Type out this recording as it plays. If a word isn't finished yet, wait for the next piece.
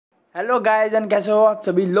Hello guys and कैसे हो आप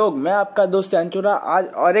सभी लोग। मैं आपका दोस्त CenturA आज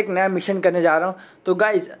और एक नया मिशन करने जा रहा हूं। तो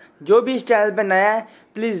गाइज जो भी इस चैनल पे नया है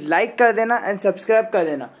प्लीज़ लाइक कर देना एंड सब्सक्राइब कर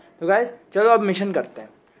देना। तो गाइज चलो अब मिशन करते हैं।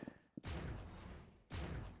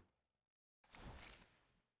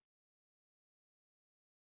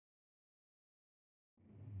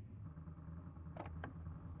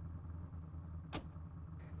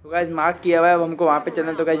 तो गाइज मार्क किया हुआ है, अब हमको वहाँ पे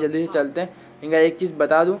चलना है। तो गाइज जल्दी से चलते हैं। लेकिन एक चीज़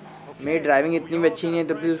बता दूँ, मेरी ड्राइविंग इतनी भी अच्छी नहीं है,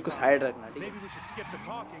 तो प्लीज़ उसको साइड रखना, ठीक है।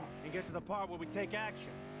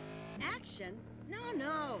 Action?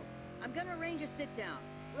 No. I'm gonna arrange a sit down.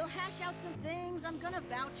 We'll hash out some things, I'm gonna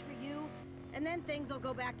vouch for you, and then things will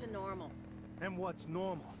go back to normal. And what's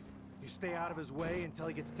normal? You stay out of his way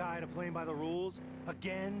until he gets tired of playing by the rules?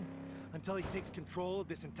 Again? Until he takes control of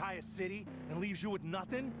this entire city and leaves you with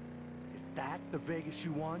nothing? Is that the Vegas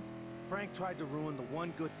you want? Frank tried to ruin the one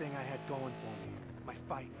good thing I had going for me. My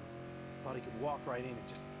fighting. Thought he could walk right in and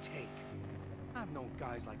just take. I've known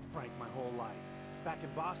guys like Frank my whole life. Back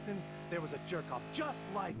in Boston, there was a jerk-off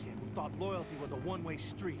just like him who thought loyalty was a one-way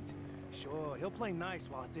street. Sure, he'll play nice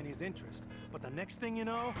while it's in his interest, but the next thing you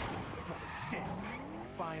know, your brother's dead. And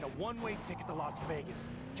you're buying a one-way ticket to Las Vegas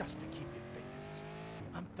just to keep your fingers.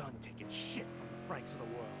 I'm done taking shit from the Franks of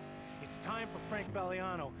the world. It's time for Frank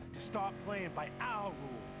Valiano to start playing by our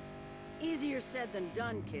rules. Easier said than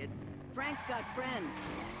done, kid. Frank's got friends,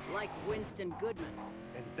 like Winston Goodman.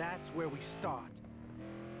 And that's where we start.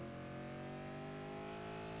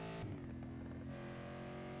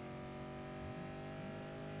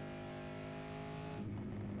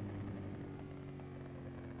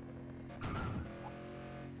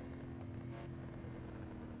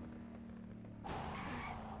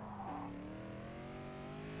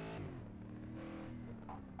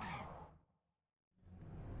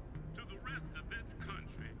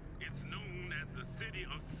 It's known as the city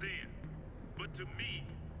of sin, but to me,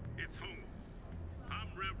 it's home. I'm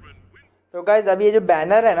Reverend. तो guys अभी ये जो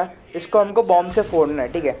banner है ना, इसको हमको bomb से फोड़ना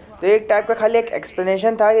है, ठीक है। तो एक टाइप का खाली एक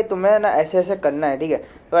एक्सप्लेनेशन था कि तुम्हें ना ऐसे ऐसे करना है, ठीक है।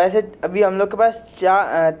 तो ऐसे अभी हम लोग के पास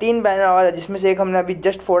 3 बैनर और है, जिसमें से एक हमने अभी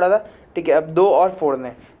जस्ट फोड़ा था, ठीक है। अब 2 और फोड़ने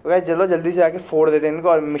हैं। तो गाइज चलो जल्दी से आके फोड़ देते हैं इनको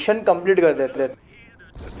और मिशन कंप्लीट कर देते हैं।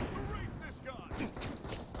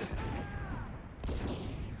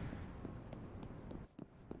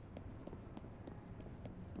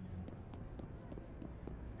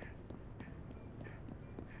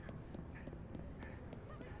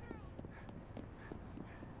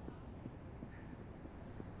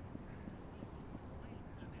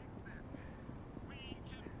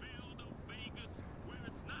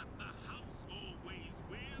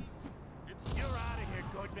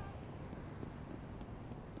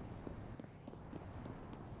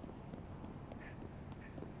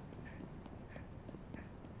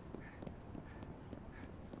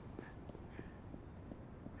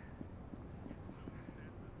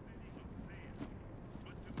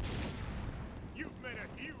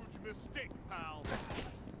 Mistake, pal.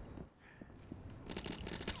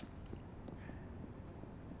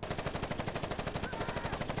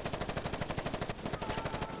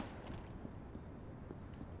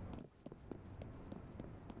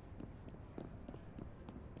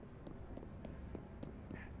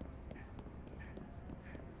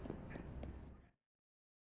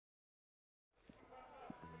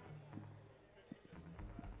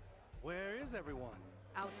 Where is everyone?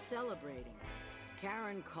 Out celebrating.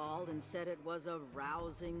 Karen called and said it was a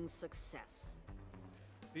rousing success.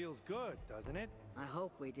 Feels good, doesn't it? I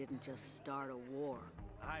hope we didn't just start a war.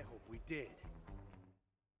 I hope we did.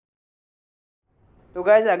 तो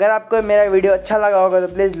guys अगर आपको मेरा video अच्छा लगा होगा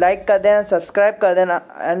तो please like कर देना, सब्सक्राइब कर देना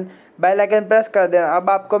एंड बेल आइकन प्रेस कर देना। अब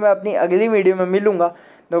आपको मैं अपनी अगली वीडियो में मिलूंगा।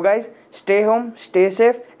 तो guys stay home, stay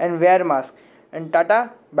safe and wear mask and tata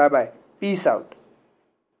bye bye, peace out.